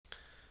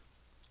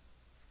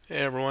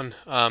Hey everyone,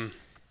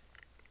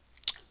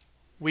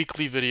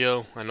 weekly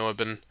video. I know I've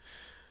been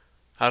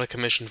out of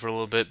commission for a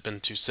little bit, been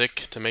too sick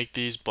to make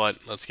these, but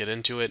let's get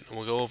into it.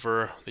 We'll go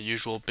over the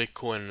usual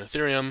Bitcoin and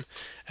Ethereum,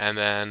 and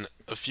then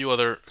a few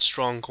other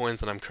strong coins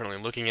that I'm currently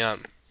looking at.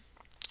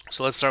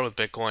 So let's start with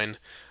Bitcoin.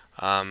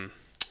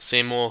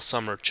 Same old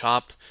summer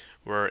chop.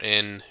 We're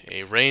in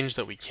a range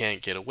that we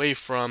can't get away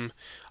from.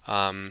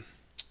 Um,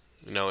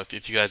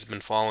 if you guys have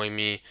been following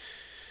me,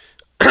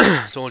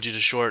 I told you to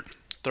short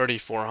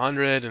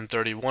 3,400 and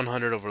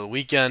 3,100 over the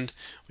weekend.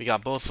 We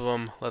got both of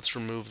them. Let's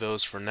remove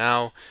those for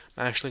now.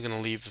 I'm actually going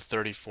to leave the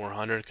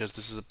 3,400 because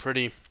this is a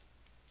pretty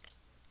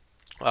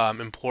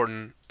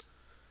important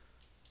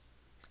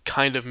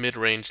kind of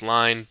mid-range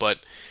line, but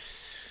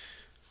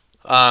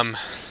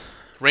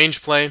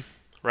range play,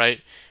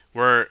 right?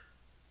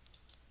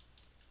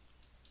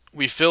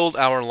 We filled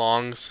our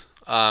longs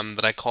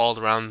that I called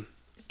around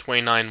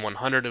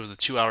 29,100. It was a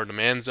 2-hour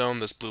demand zone.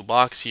 This blue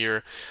box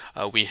here,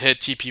 we hit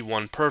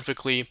TP1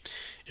 perfectly.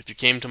 If you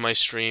came to my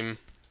stream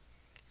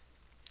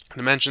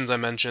dimensions, I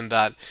mentioned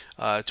that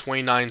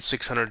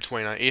 29,600,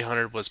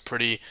 29,800 was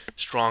pretty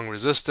strong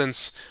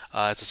resistance.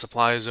 It's a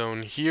supply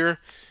zone here.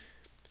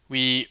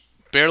 We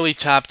barely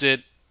tapped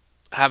it,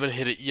 haven't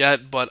hit it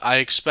yet, but I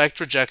expect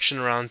rejection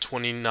around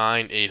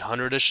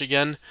 29,800-ish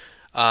again.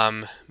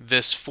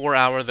 This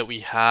 4-hour that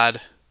we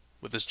had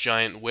with this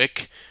giant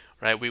wick,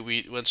 right,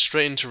 we went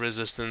straight into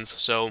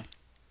resistance. So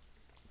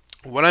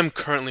what I'm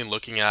currently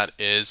looking at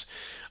is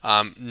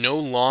no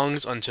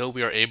longs until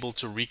we are able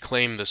to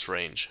reclaim this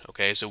range.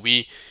 Okay, so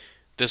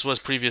this was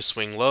previous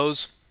swing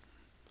lows,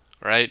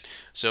 right?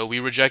 So we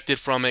rejected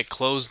from it,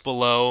 closed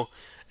below,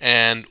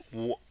 and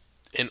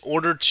in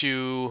order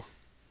to,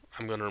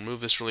 I'm going to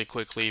remove this really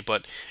quickly,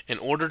 but in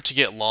order to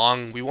get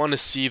long, we want to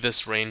see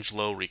this range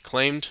low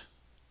reclaimed,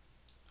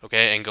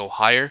 okay, and go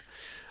higher.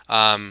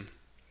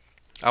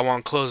 I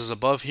want closes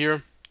above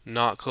here,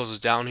 not closes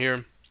down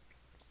here,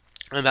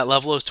 and that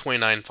level is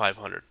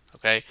 29,500.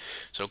 Okay,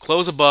 so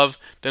close above,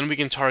 then we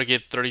can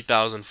target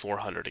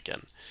 30,400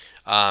 again.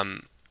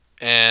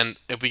 And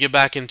if we get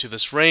back into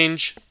this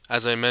range,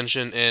 as I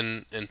mentioned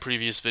in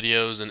previous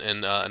videos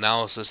and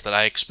analysis, that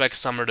I expect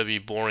summer to be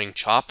boring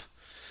chop.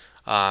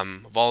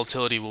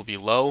 Volatility will be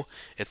low.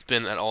 It's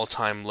been at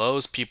all-time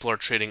lows. People are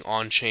trading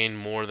on-chain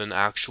more than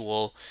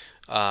actual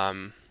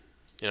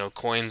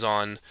coins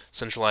on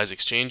centralized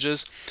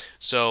exchanges.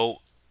 So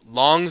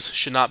longs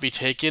should not be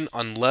taken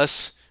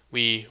unless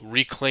we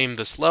reclaim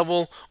this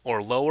level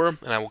or lower,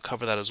 and I will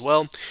cover that as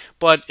well.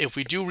 But if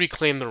we do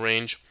reclaim the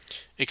range,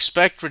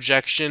 expect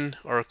rejection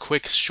or a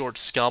quick short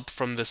scalp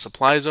from the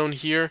supply zone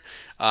here.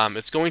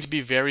 It's going to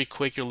be very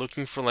quick. You're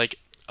looking for like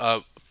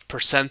a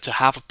percent to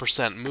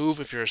 0.5% move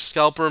if you're a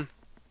scalper.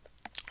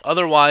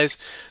 Otherwise,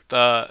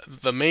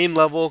 the main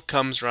level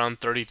comes around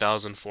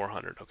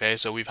 30,400. Okay,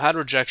 so we've had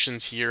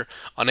rejections here,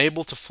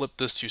 unable to flip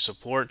this to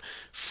support.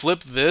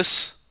 Flip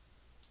this,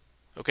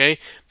 okay,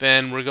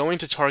 then we're going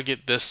to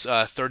target this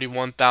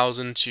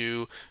 31,000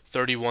 to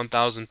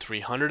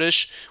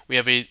 31,300-ish. We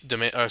have a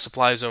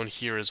supply zone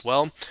here as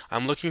well.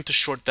 I'm looking to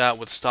short that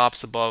with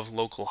stops above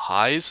local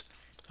highs.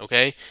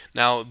 Okay,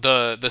 now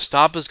the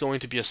stop is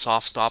going to be a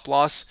soft stop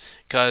loss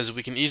because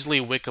we can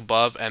easily wick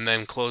above and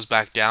then close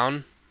back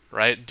down,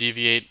 right?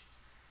 Deviate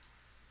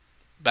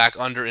back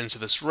under into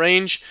this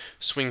range,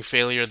 swing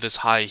failure this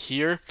high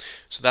here.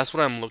 So that's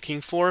what I'm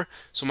looking for.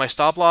 So my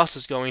stop loss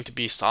is going to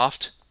be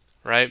soft,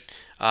 right?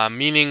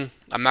 Meaning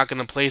I'm not going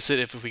to place it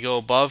if we go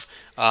above.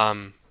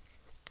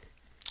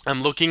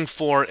 I'm looking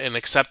for an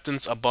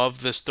acceptance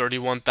above this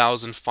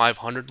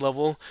 31,500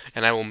 level,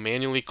 and I will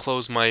manually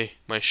close my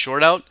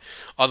short out.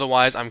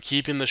 Otherwise, I'm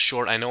keeping the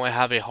short. I know I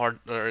have a hard,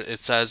 or it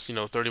says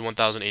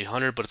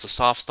 31,800, but it's a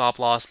soft stop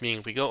loss, meaning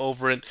if we go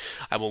over it,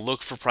 I will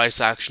look for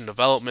price action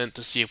development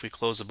to see if we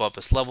close above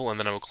this level, and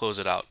then I will close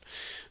it out.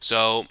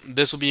 So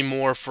this will be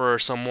more for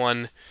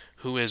someone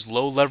who is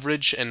low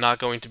leverage and not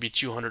going to be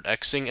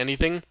 200xing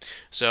anything.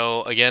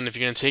 So again, if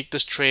you're going to take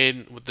this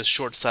trade with this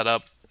short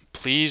setup,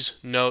 please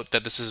note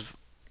that this is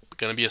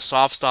going to be a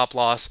soft stop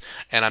loss,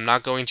 and I'm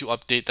not going to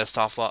update that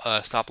stop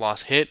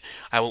loss hit.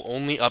 I will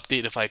only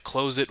update if I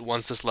close it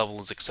once this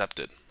level is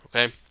accepted.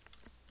 Okay.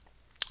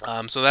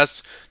 So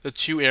that's the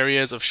two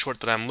areas of short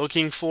that I'm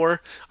looking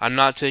for. I'm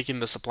not taking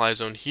the supply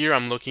zone here.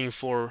 I'm looking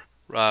for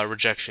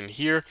rejection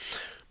here.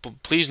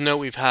 But please note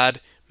we've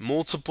had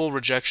multiple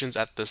rejections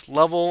at this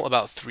level,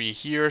 about 3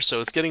 here, so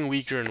it's getting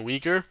weaker and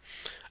weaker.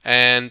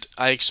 And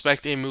I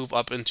expect a move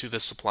up into the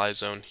supply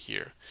zone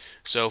here.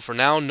 So for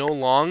now, no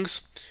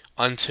longs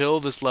until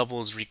this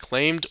level is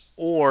reclaimed,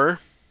 or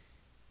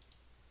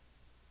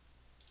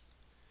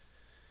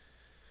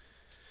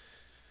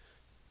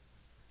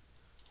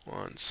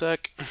one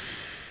sec,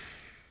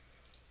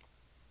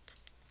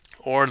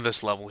 or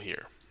this level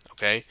here.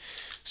 Okay,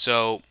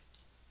 so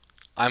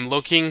I'm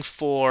looking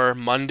for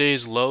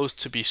Monday's lows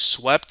to be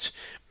swept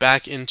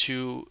back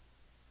into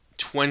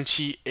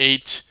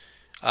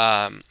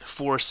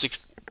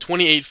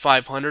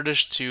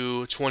 28,500-ish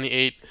to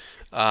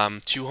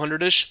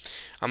 28,200-ish.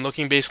 I'm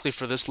looking basically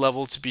for this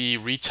level to be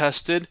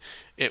retested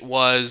it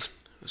was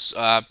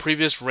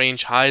previous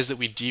range highs that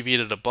we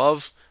deviated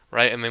above,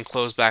 right, and then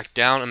closed back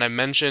down. And I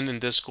mentioned in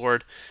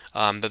Discord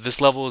that this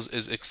level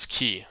is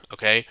key,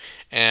 okay?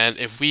 And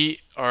if we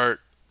are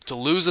to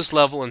lose this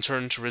level and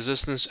turn into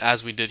resistance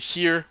as we did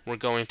here, we're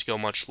going to go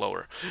much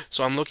lower.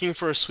 So I'm looking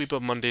for a sweep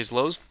of Monday's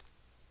lows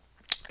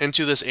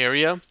into this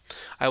area.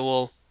 I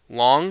will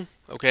long,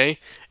 okay?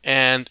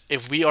 And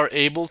if we are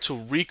able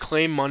to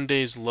reclaim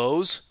Monday's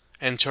lows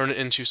and turn it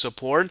into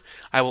support,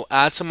 I will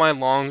add to my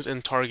longs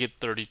and target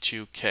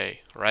 32K,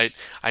 right?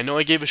 I know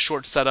I gave a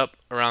short setup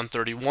around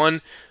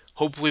 31.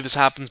 Hopefully this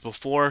happens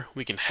before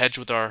we can hedge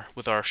with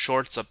our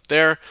shorts up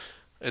there.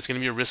 It's going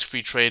to be a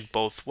risk-free trade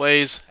both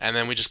ways, and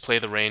then we just play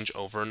the range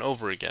over and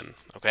over again,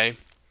 okay?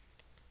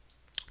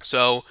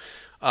 So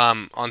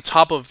on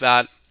top of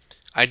that,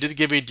 I did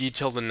give a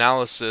detailed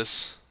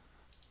analysis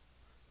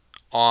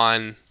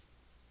on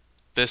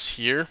this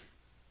here.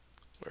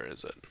 Where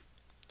is it?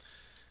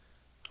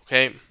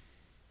 Okay.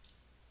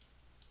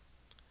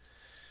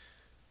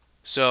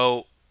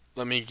 So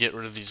let me get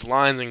rid of these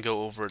lines and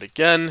go over it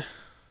again.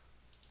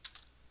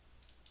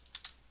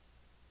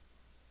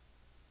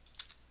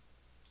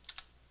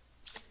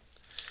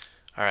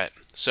 All right.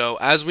 So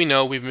as we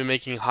know, we've been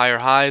making higher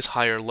highs,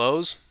 higher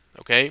lows.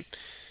 Okay.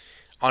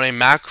 On a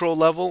macro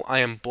level, I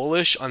am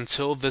bullish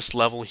until this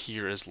level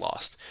here is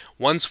lost.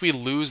 Once we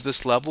lose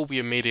this level, we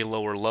have made a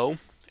lower low,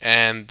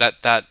 and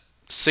that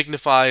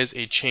signifies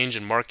a change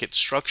in market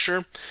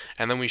structure,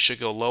 and then we should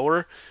go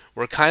lower.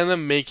 We're kind of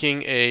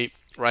making a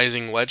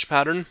rising wedge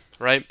pattern,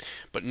 right?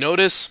 But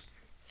notice,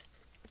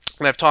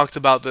 and I've talked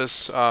about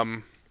this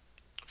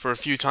for a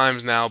few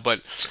times now,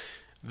 but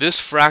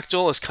this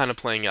fractal is kind of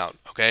playing out,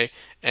 okay?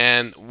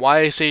 And why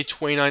I say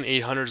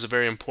 29,800 is a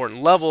very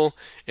important level,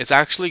 it's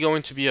actually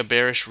going to be a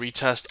bearish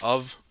retest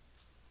of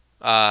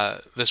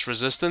this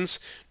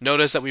resistance.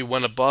 Notice that we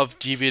went above,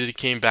 deviated,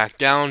 came back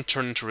down,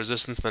 turned into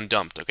resistance, then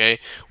dumped, okay?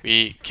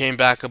 We came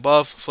back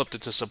above, flipped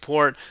it to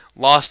support,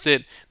 lost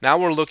it. Now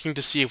we're looking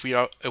to see if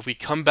we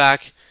come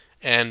back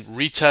and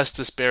retest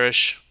this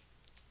bearish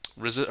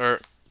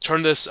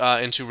turn this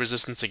into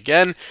resistance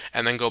again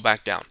and then go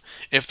back down.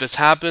 If this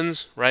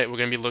happens, right, we're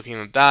going to be looking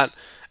at that,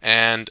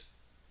 and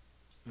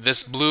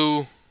this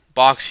blue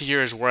box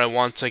here is where I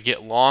want to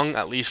get long,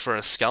 at least for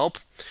a scalp,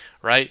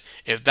 right?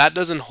 If that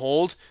doesn't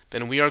hold,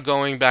 then we are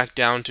going back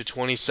down to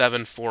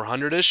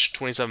 27,400-ish,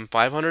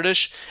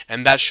 27,500-ish,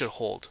 and that should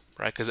hold,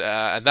 right? Because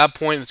at that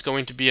point, it's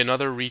going to be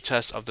another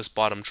retest of this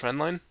bottom trend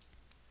line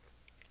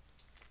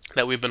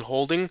that we've been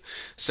holding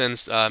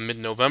since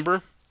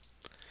mid-November.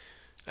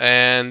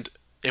 And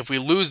if we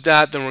lose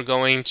that, then we're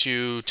going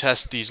to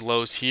test these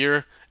lows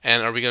here.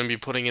 And are we going to be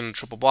putting in a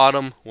triple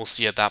bottom? We'll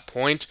see at that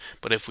point.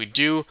 But if we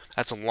do,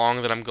 that's a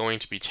long that I'm going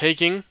to be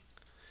taking.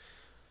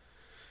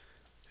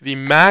 The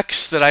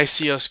max that I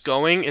see us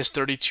going is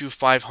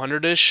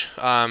 32,500-ish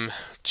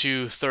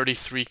to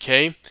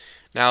 33K.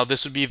 Now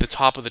this would be the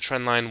top of the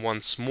trend line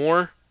once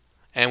more,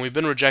 and we've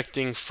been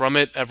rejecting from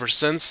it ever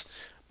since.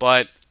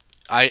 But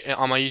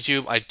on my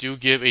YouTube, I do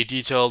give a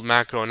detailed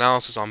macro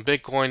analysis on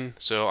Bitcoin,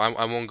 so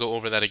I won't go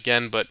over that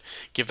again, but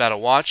give that a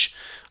watch.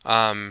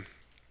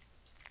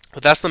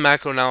 But that's the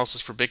macro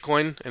analysis for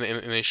Bitcoin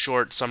in a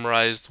short,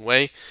 summarized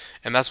way,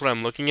 and that's what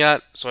I'm looking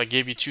at. So I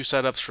gave you two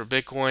setups for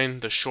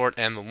Bitcoin, the short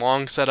and the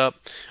long setup.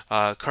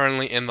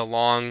 Currently in the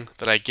long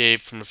that I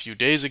gave from a few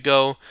days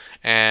ago,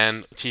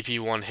 and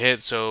TP1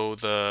 hit, so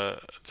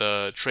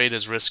the trade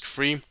is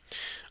risk-free.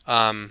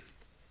 The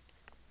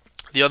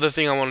other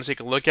thing I want to take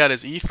a look at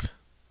is ETH.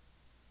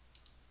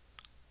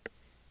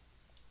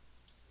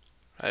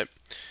 Right.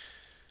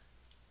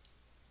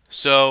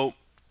 So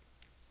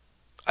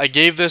I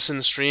gave this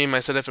in stream. I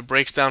said if it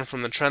breaks down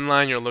from the trend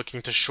line, you're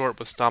looking to short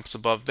with stops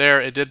above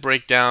there. It did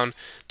break down,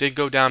 did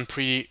go down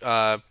pretty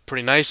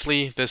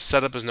nicely. This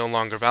setup is no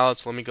longer valid,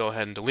 so let me go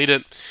ahead and delete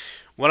it.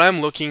 What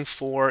I'm looking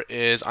for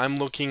is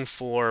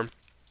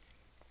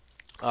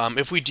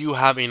if we do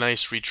have a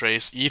nice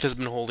retrace, ETH has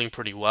been holding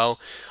pretty well.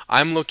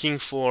 I'm looking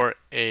for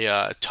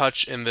a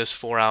touch in this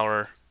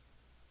 4-hour.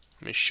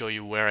 Let me show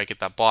you where I get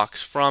that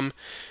box from.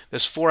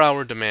 This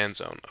 4-hour demand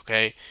zone,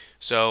 okay?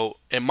 So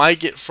it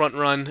might get front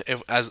run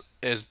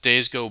as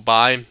days go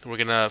by. We're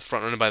gonna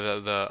front run it by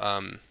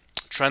the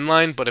trend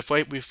line, but if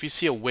we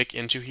see a wick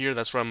into here,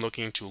 that's where I'm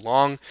looking to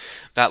long.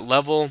 That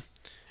level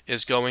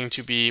is going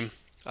to be.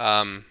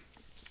 I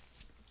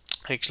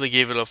actually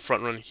gave it a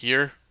front run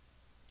here.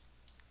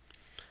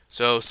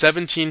 So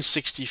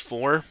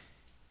 1764.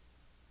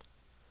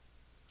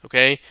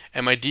 Okay,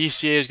 and my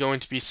DCA is going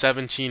to be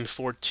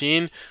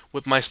 1714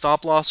 with my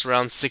stop loss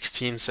around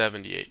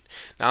 1678.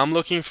 Now I'm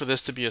looking for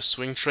this to be a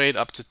swing trade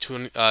up to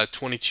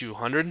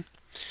 2200.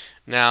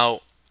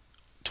 Now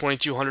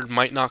 2200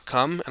 might not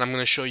come, and I'm going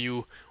to show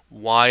you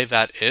why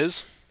that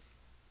is.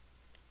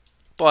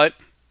 But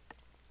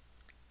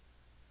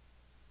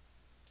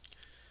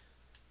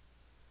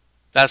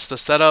that's the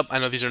setup. I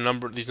know these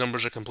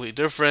numbers are completely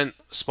different.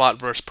 Spot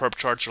versus perp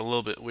charts are a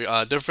little bit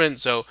different.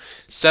 So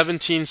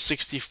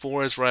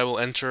 1764 is where I will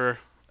enter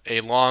a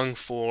long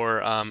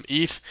for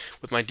ETH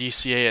with my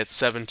DCA at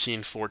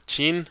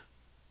 1714.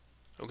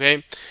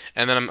 okay?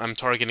 And then I'm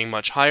targeting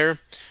much higher.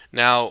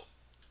 Now,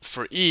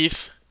 for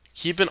ETH,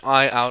 keep an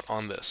eye out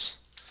on this.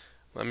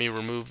 Let me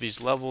remove these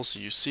levels so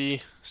you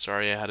see.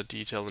 Sorry, I had a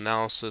detailed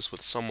analysis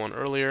with someone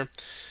earlier.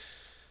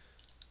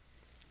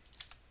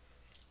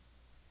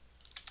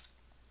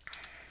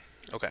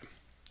 Okay,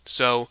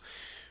 so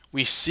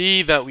we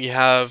see that we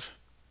have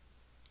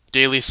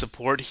daily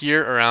support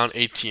here around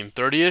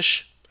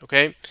 1830-ish,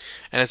 okay?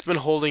 And it's been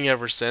holding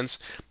ever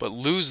since, but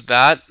lose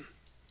that,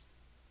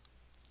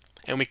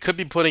 and we could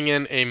be putting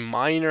in a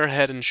minor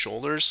head and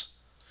shoulders.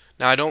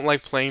 Now, I don't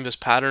like playing this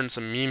pattern, it's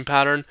a meme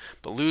pattern,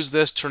 but lose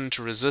this, turn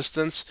into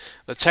resistance.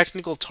 The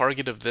technical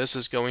target of this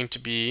is going to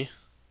be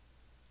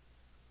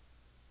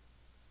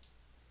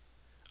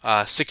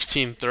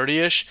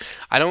 1630-ish.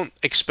 I don't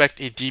expect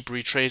a deep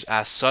retrace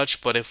as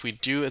such, but if we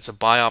do, it's a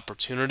buy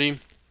opportunity.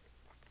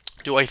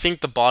 Do I think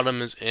the bottom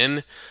is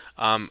in?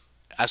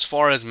 As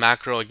far as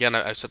macro, again,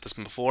 I've said this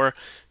before,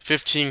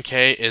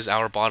 15K is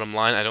our bottom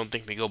line. I don't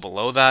think we go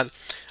below that.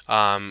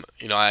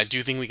 I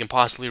do think we can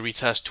possibly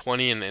retest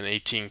 20 and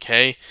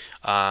 18K,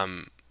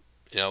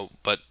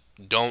 but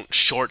don't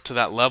short to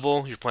that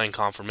level. You're playing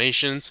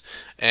confirmations.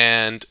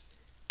 And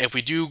if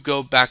we do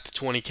go back to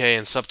 20K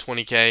and sub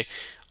 20K,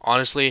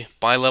 honestly,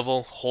 buy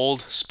level,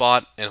 hold,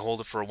 spot, and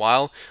hold it for a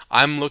while.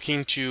 I'm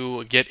looking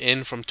to get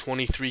in from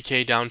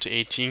 23K down to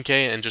 18K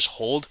and just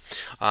hold.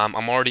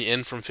 I'm already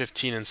in from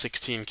 15 and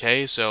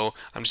 16K, so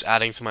I'm just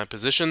adding to my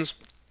positions.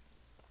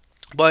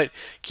 But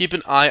keep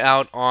an eye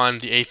out on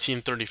the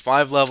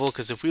 1835 level,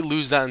 because if we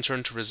lose that and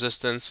turn to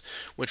resistance,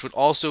 which would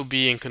also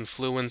be in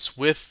confluence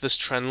with this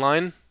trend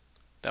line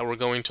that we're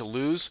going to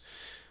lose,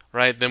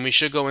 right, then we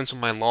should go into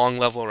my long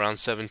level around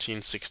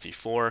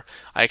 1764.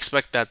 I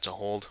expect that to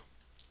hold,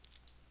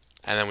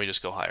 and then we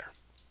just go higher,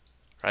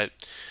 right?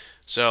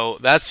 So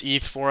that's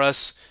ETH for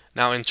us.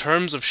 Now, in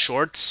terms of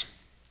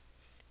shorts,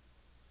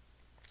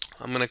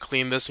 I'm going to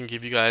clean this and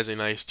give you guys a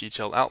nice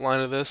detailed outline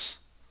of this.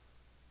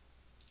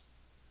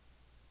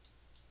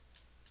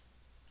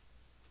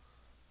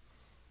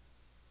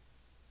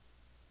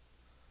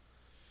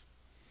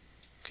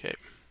 Okay.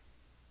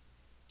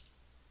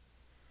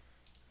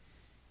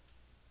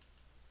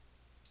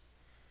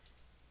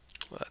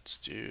 Let's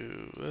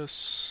do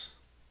this.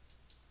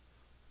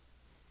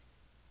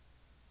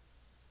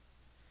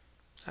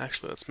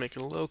 Actually, let's make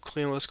it a little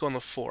cleaner. Let's go on the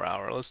 4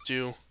 hour. Let's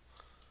do...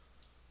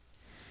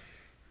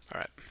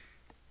 Alright.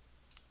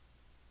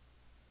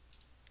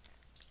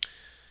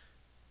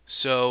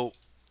 So,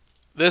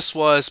 this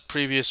was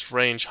previous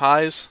range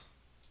highs.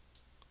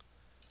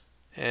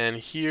 And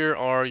here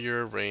are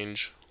your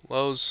range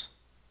lows.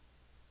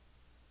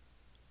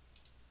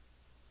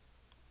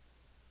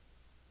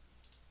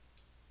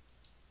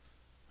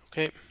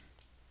 Okay.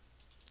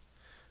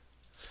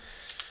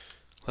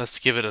 Let's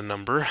give it a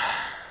number.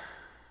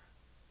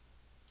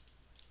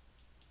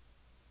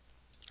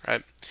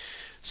 Right.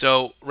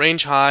 So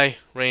range high,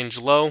 range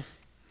low,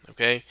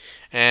 okay,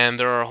 and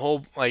there are a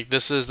whole, like,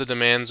 this is the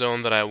demand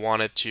zone that I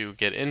wanted to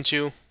get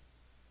into.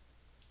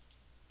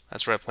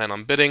 That's where I plan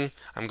on bidding.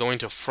 I'm going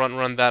to front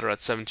run that, or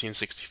at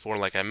 1764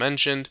 like I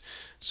mentioned,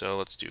 so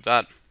let's do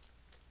that.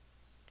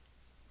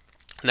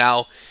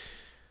 Now,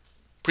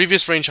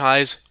 previous range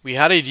highs, we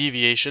had a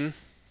deviation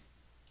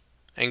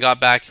and got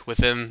back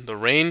within the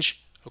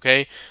range,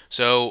 okay,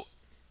 so,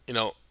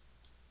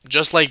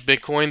 just like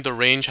Bitcoin, the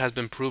range has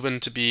been proven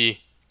to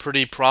be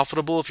pretty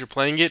profitable if you're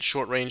playing it.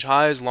 Short range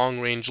highs, long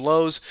range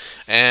lows,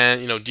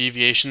 and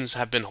deviations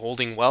have been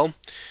holding well.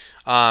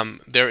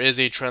 There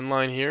is a trend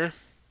line here.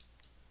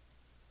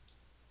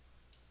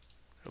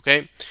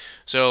 Okay,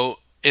 so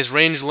is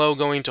range low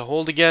going to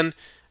hold again?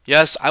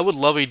 Yes, I would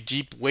love a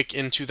deep wick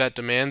into that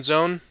demand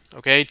zone.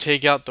 Okay,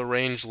 take out the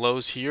range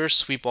lows here,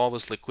 sweep all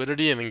this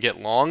liquidity, and then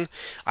get long.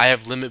 I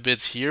have limit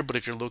bids here, but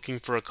if you're looking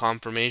for a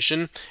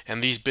confirmation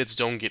and these bids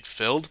don't get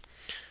filled,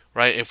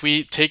 right, if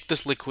we take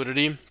this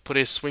liquidity, put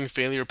a swing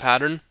failure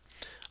pattern,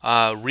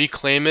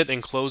 reclaim it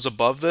and close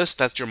above this,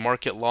 that's your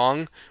market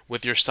long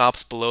with your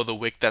stops below the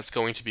wick that's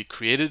going to be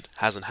created.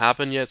 Hasn't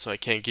happened yet, so I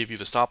can't give you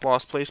the stop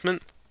loss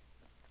placement.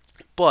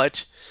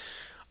 But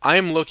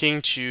I'm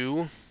looking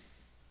to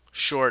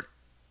short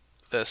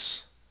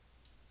this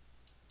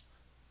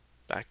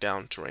back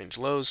down to range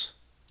lows.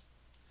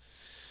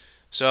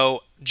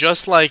 So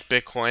just like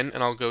Bitcoin,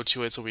 and I'll go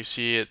to it so we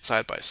see it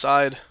side by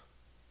side,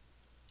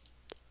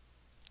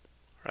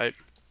 right?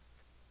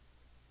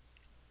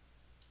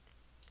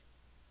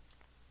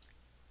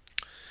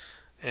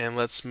 And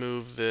let's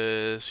move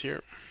this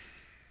here.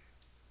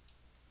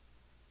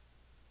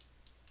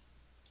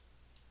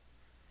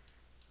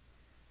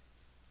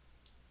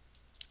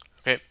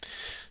 Okay,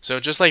 so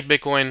just like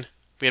Bitcoin,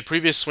 we had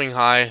previous swing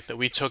high that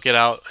we took it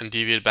out and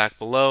deviated back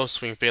below,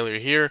 swing failure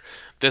here.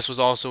 This was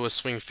also a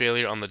swing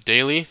failure on the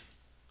daily.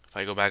 If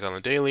I go back on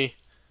the daily,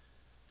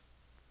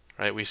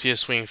 right, we see a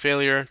swing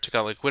failure, took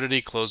out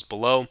liquidity, closed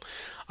below.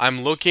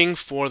 I'm looking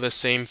for the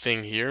same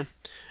thing here,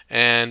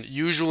 And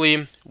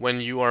usually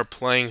when you are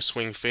playing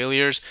swing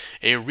failures,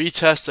 a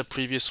retest of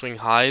previous swing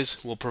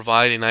highs will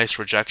provide a nice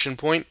rejection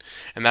point,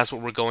 and that's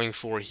what we're going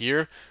for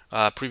here.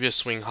 Previous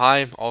swing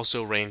high,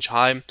 also range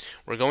high.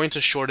 We're going to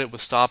short it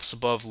with stops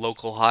above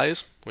local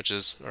highs, which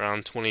is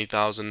around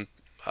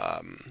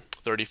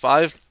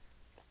 20,035,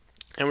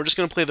 and we're just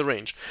going to play the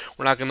range.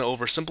 We're not going to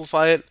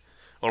oversimplify it,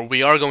 or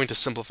we are going to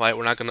simplify it.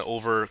 We're not going to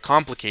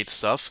overcomplicate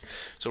stuff.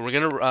 So we're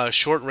going to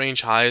short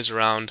range highs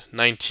around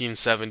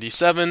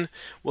 1977.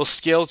 We'll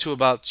scale to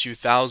about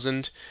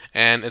 2000,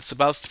 and it's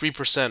about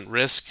 3%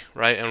 risk,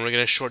 right? And we're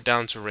going to short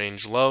down to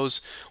range lows.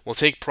 We'll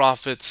take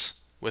profits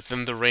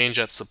within the range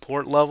at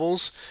support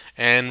levels,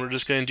 and we're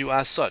just going to do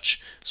as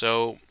such.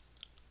 So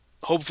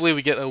hopefully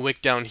we get a wick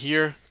down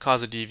here,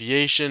 cause a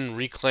deviation,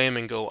 reclaim,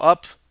 and go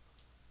up.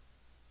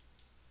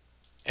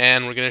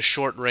 And we're going to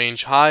short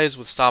range highs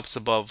with stops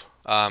above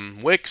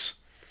wicks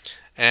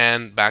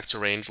and back to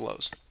range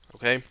lows.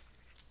 Okay,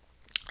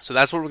 so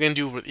that's what we're going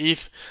to do with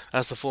ETH.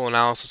 That's the full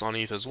analysis on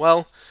ETH as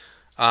well.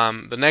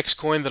 The next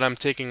coin that I'm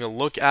taking a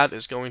look at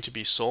is going to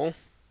be Sol.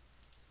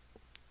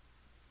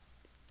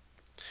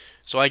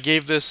 So I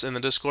gave this in the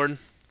Discord,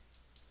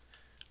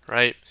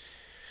 right?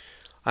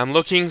 I'm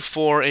looking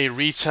for a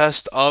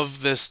retest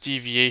of this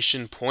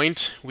deviation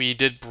point. We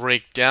did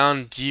break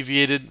down,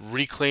 deviated,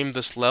 reclaimed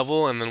this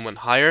level, and then went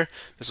higher.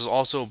 This was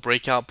also a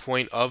breakout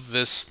point of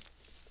this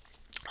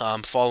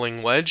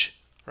falling wedge,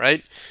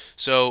 right?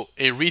 So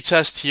a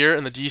retest here,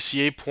 and the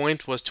DCA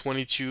point was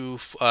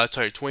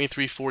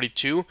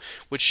 2342,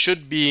 which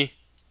should be,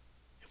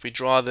 if we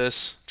draw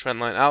this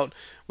trend line out,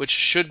 which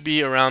should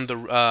be around the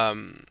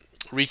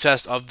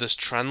retest of this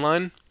trend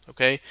line.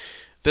 Okay.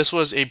 This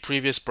was a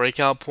previous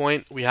breakout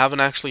point. We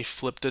haven't actually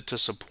flipped it to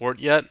support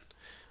yet.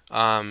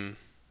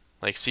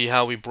 Like, see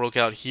how we broke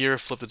out here,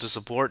 flipped it to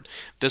support.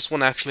 This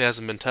one actually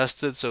hasn't been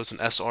tested, so it's an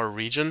SR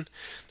region.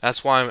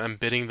 That's why I'm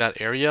bidding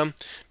that area,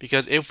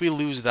 because if we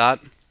lose that,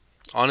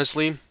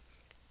 honestly,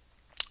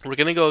 we're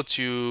going to go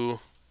to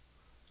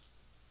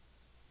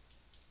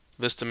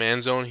this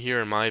demand zone here,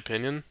 in my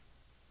opinion.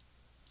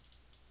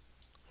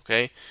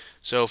 Okay,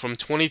 so from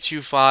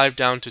 22.5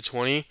 down to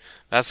 20,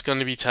 that's going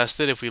to be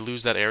tested if we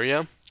lose that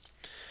area.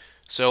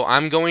 So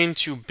I'm going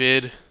to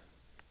bid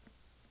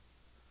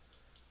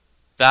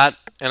that,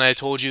 and I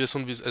told you this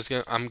one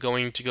I'm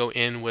going to go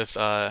in with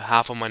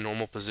half of my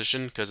normal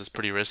position because it's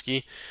pretty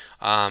risky,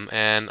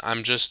 and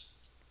I'm just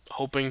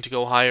hoping to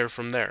go higher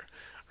from there,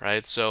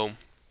 right? So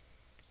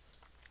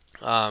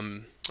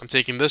I'm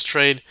taking this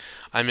trade.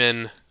 I'm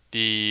in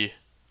the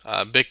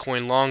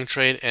Bitcoin long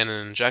trade and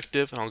an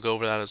injective, and I'll go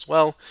over that as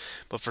well.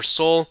 But for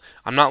Sol,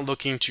 I'm not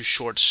looking to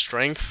short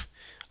strength,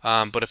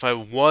 but if I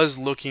was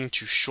looking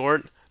to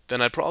short,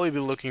 then I'd probably be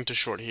looking to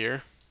short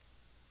here.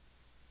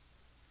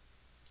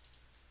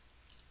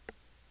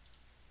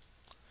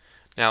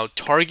 Now,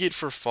 target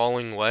for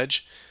falling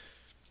wedge.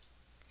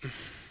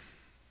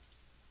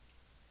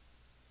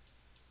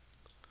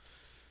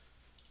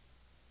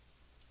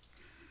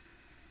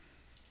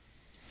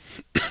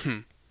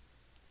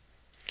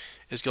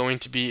 Is going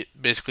to be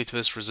basically to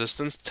this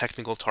resistance,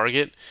 technical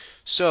target.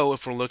 So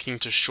if we're looking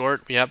to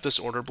short, we have this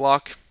order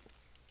block.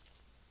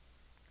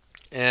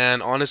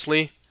 And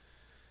honestly,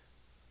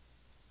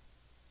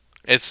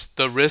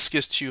 the risk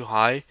is too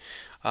high.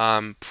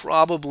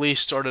 Probably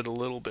started a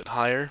little bit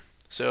higher.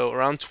 So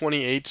around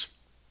 28.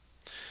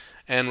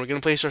 And we're going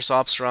to place our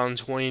stops around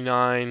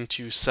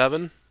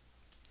 29.27.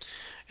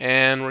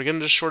 And we're going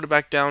to just short it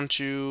back down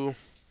to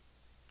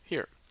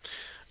here.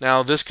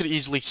 Now this could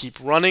easily keep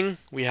running.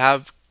 We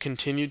have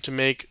continued to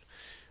make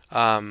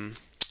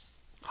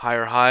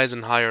higher highs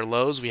and higher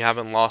lows. We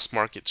haven't lost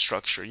market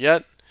structure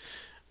yet.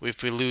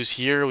 If we lose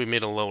here, we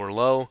made a lower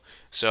low.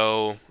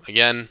 So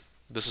again,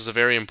 this is a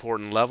very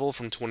important level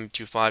from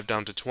 22.5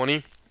 down to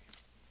 20.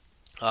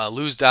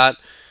 Lose that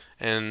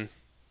and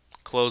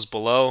close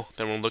below,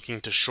 then we're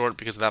looking to short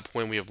because at that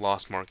point we have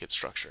lost market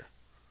structure.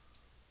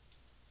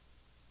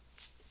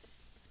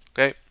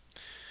 Okay,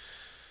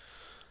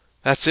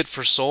 that's it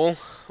for Sol.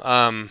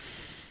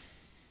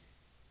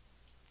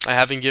 I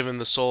haven't given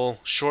the Sol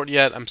short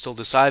yet. I'm still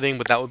deciding,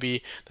 but that would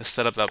be the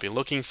setup that I'll be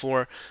looking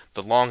for.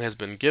 The long has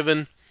been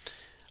given.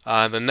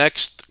 The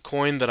next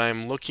coin that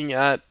I'm looking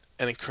at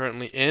and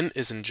currently in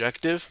is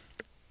Injective.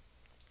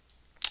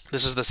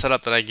 This is the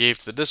setup that I gave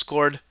to the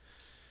Discord.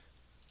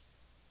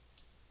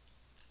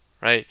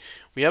 Right?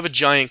 We have a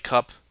giant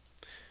cup.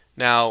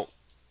 Now,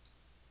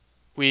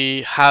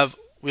 we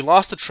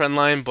lost the trend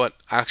line, but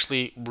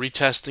actually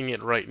retesting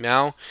it right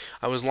now.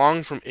 I was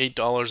long from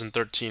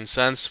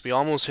 $8.13. We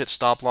almost hit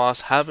stop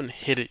loss. Haven't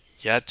hit it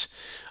yet.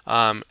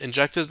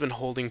 Injective's been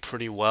holding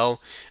pretty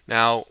well.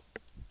 Now,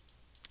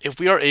 if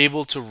we are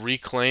able to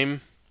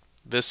reclaim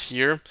this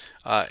here,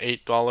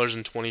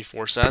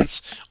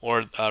 $8.24,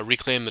 or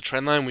reclaim the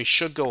trend line, we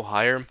should go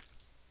higher.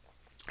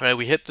 Right,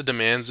 we hit the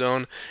demand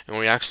zone and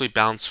we actually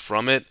bounce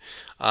from it.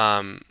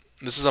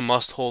 This is a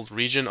must-hold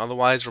region.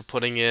 Otherwise, we're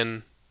putting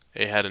in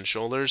a head and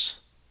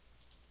shoulders.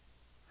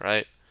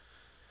 Right.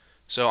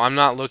 So I'm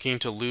not looking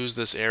to lose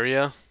this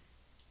area.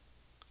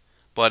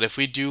 But if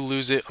we do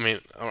lose it, I mean,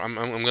 I'm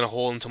going to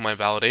hold until my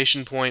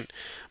validation point,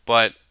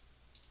 but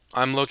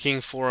I'm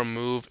looking for a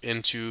move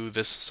into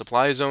this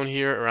supply zone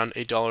here around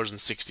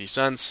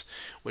 $8.60,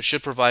 which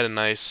should provide a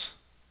nice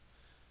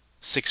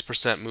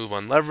 6% move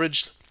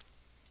unleveraged.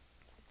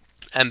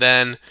 And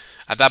then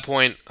at that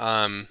point,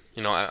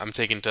 you know, I'm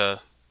going to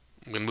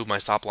move my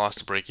stop loss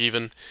to break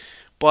even.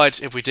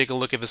 But if we take a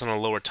look at this on a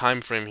lower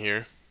time frame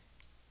here,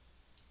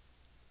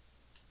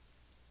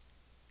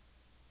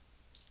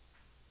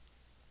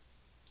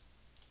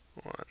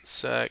 one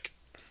sec.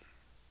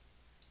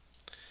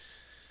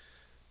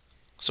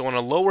 So on a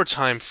lower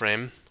time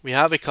frame, we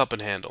have a cup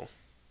and handle,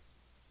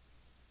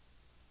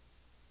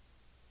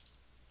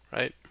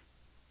 right?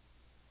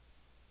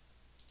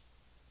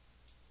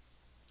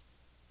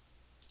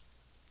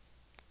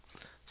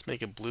 Let's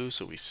make it blue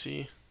so we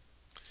see.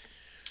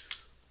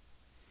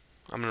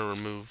 I'm going to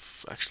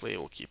remove, actually,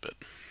 we'll keep it.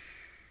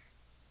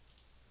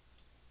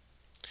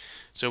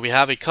 So we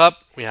have a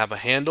cup, we have a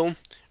handle,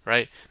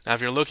 right? Now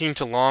if you're looking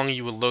to long,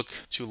 you would look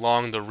to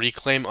long the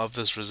reclaim of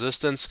this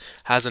resistance.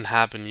 Hasn't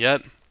happened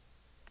yet.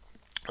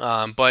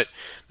 But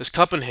this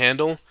cup and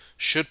handle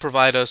should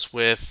provide us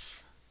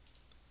with,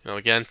 you know,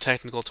 again,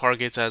 technical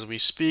targets as we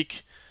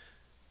speak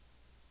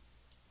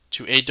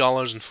to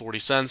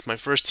 $8.40. My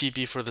first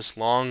TP for this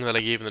long that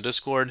I gave in the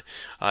Discord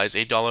is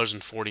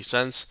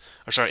 $8.40,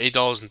 or sorry,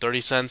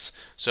 $8.30.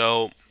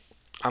 So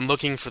I'm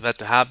looking for that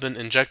to happen.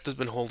 Injecta's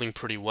been holding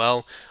pretty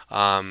well.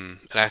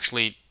 It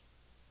actually,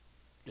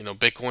 you know,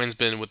 Bitcoin's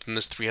been within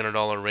this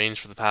 $300 range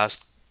for the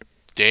past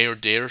day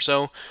or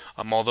so.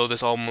 Although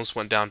this almost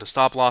went down to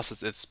stop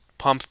loss, it's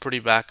pumped pretty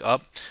back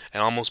up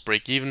and almost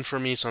break even for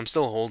me. So I'm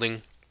still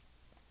holding.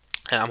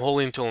 And I'm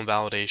holding until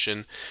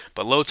invalidation,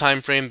 but low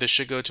time frame, this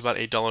should go to about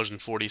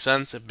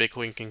 $8.40. If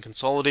Bitcoin can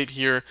consolidate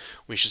here,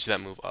 we should see that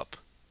move up.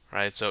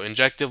 Right, so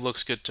injective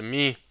looks good to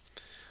me.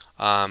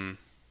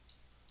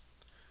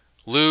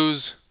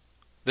 Lose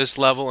this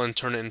level and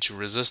turn it into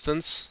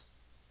resistance.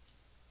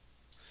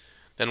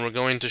 Then we're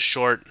going to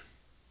short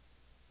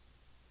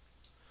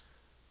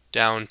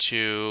down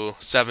to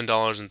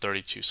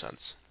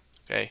 $7.32.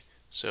 Okay,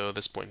 so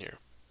this point here.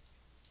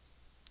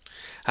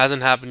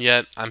 Hasn't happened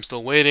yet. I'm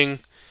still waiting.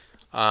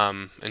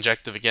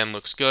 Injective again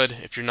looks good.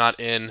 If you're not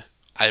in,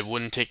 I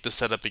wouldn't take the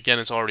setup again.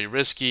 It's already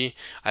risky.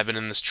 I've been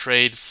in this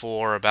trade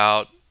for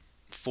about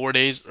 4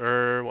 days,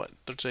 or what,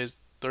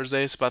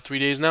 Thursday? It's about 3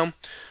 days now.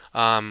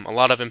 A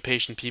lot of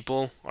impatient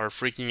people are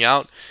freaking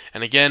out.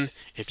 And again,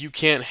 if you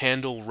can't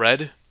handle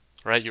red,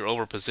 right, you're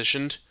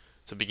overpositioned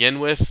to begin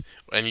with,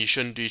 and you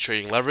shouldn't be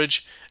trading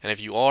leverage. And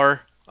if you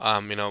are,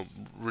 you know,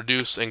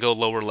 reduce and go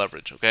lower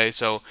leverage. Okay,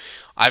 so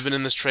I've been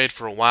in this trade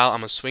for a while.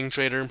 I'm a swing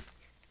trader.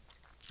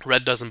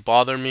 Red doesn't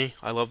bother me.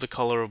 I love the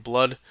color of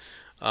blood.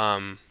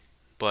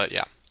 But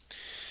yeah.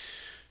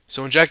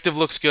 So injective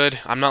looks good.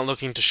 I'm not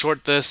looking to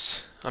short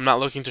this. I'm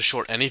not looking to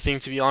short anything,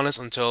 to be honest,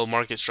 until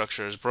market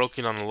structure is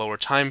broken on a lower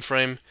time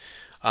frame.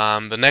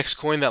 The next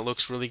coin that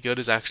looks really good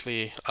is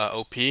actually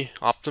OP,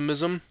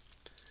 Optimism.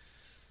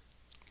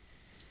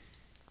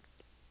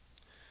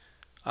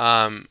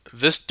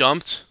 This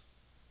dumped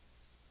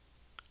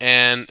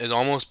and is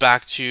almost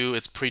back to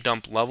its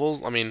pre-dump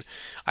levels. I mean,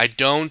 I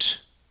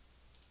don't...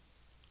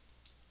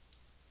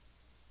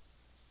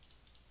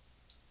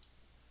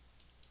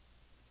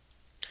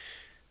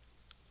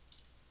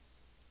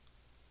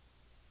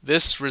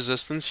 This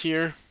resistance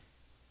here,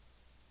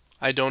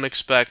 I don't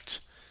expect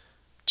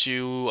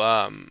to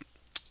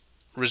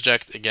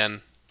reject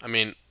again. I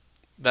mean,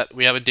 that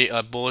we have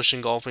a bullish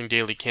engulfing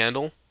daily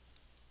candle.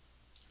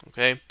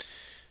 Okay,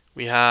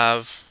 we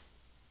have,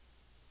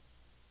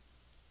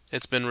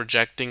 it's been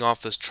rejecting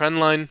off this trend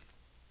line.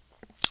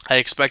 I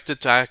expect it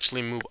to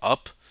actually move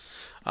up,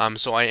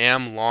 so I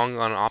am long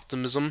on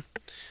Optimism.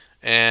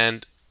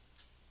 And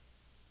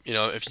you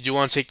know, if you do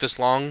want to take this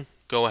long,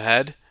 go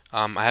ahead.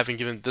 I haven't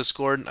given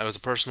Discord. I was a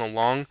personal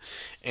long,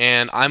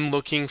 and I'm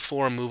looking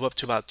for a move up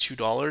to about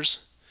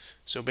 $2.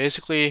 So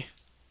basically,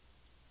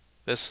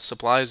 this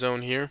supply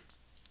zone here.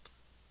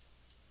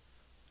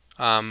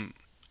 And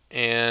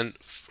I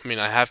mean,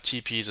 I have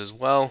TPs as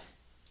well.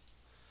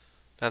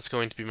 That's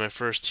going to be my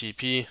first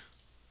TP,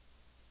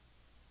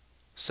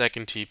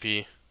 second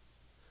TP,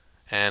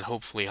 and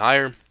hopefully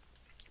higher.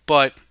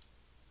 But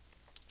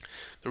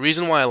the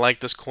reason why I like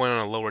this coin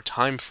on a lower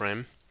time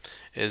frame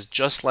is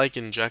just like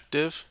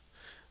injective.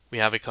 We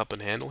have a cup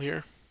and handle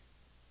here,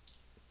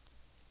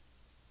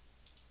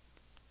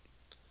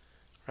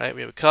 right?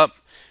 We have a cup.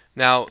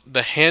 Now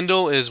the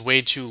handle is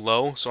way too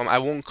low, so I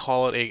won't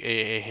call it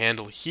a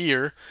handle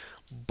here,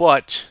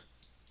 but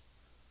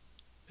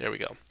there we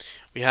go.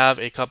 We have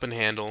a cup and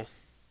handle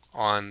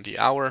on the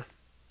hour.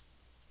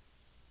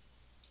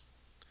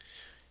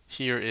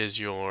 Here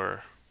is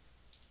your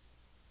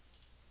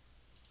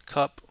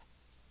cup.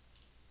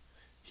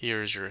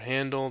 Here is your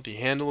handle. The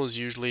handle is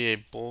usually a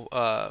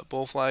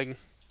bull flag.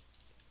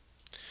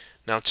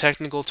 Now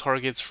technical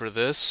targets for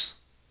this,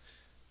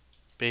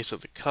 base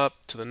of the cup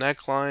to the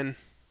neckline,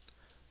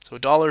 so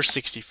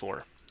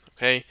 $1.64.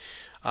 Okay,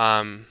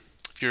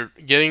 if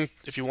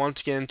if you want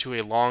to get into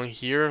a long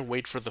here,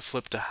 wait for the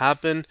flip to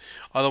happen.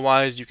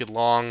 Otherwise, you could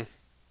long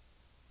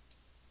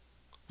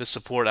this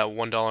support at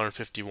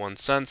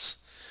 $1.51.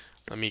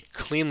 Let me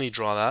cleanly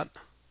draw that.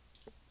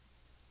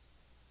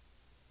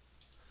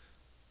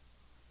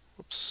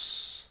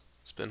 Whoops,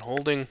 it's been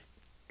holding.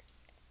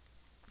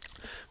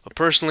 But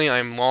personally,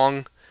 I'm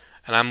long,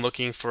 and I'm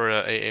looking for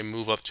a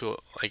move up to,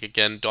 like,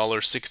 again,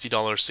 $1.60,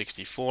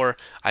 $1.64.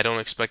 I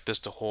don't expect this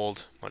to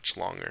hold much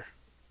longer.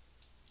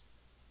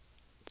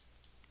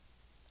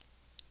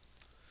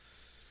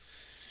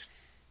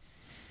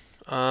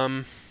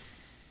 Another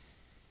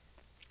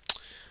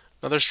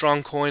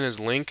strong coin is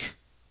Link.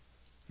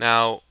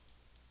 Now,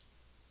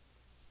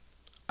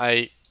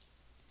 I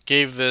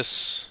gave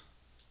this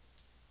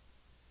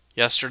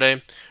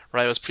yesterday,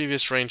 right? It was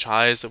previous range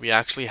highs that we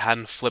actually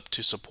hadn't flipped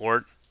to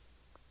support.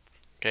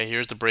 Okay,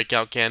 here's the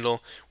breakout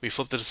candle. We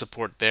flipped it to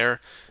support there,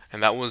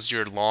 and that was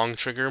your long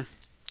trigger.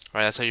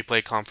 Right, that's how you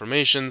play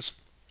confirmations.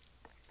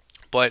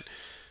 But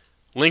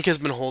Link has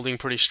been holding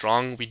pretty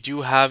strong. We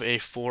do have a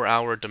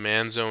 4-hour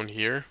demand zone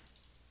here.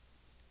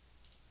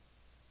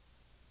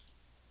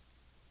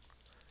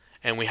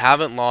 And we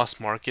haven't lost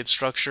market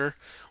structure.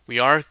 We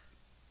are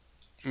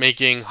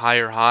making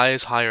higher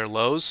highs, higher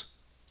lows.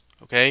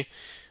 Okay,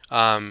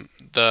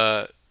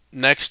 the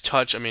next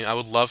touch, I mean, I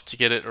would love to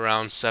get it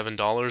around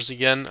 $7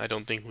 again. I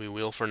don't think we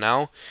will for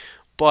now,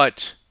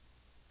 but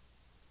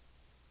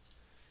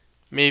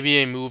maybe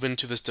a move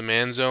into this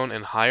demand zone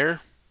and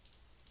higher.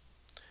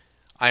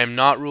 I am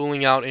not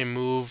ruling out a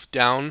move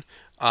down.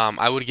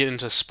 I would get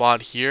into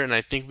spot here, and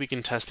I think we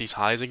can test these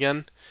highs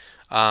again.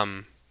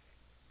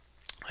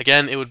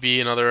 Again, it would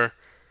be another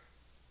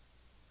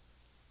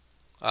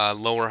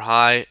lower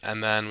high,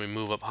 and then we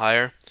move up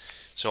higher.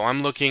 So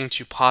I'm looking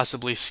to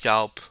possibly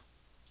scalp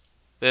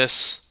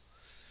this.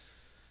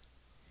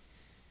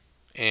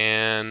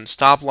 And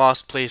stop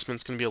loss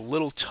placement is going to be a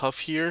little tough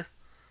here.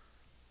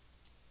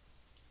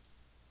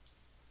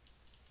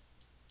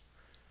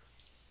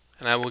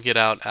 And I will get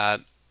out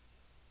at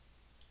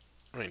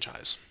range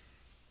highs.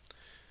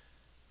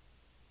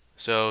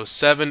 So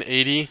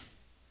 780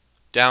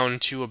 down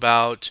to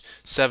about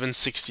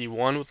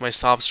 761 with my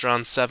stops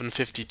around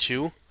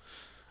 752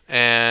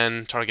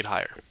 and target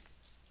higher.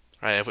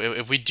 All right,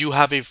 if we do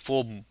have a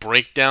full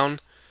breakdown,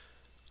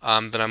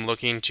 then I'm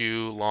looking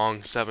to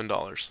long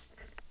 $7.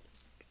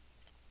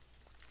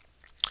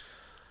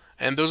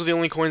 And those are the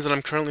only coins that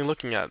I'm currently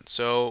looking at.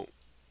 So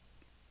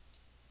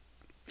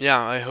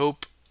yeah, I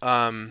hope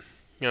you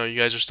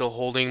guys are still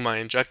holding my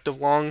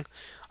injective long.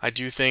 I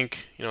do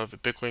think, if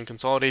Bitcoin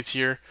consolidates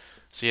here,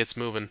 see, it's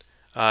moving.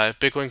 If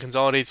Bitcoin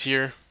consolidates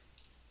here,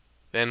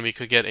 then we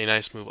could get a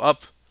nice move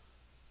up.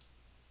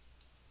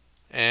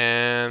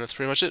 And that's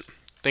pretty much it.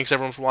 Thanks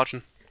everyone for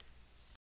watching.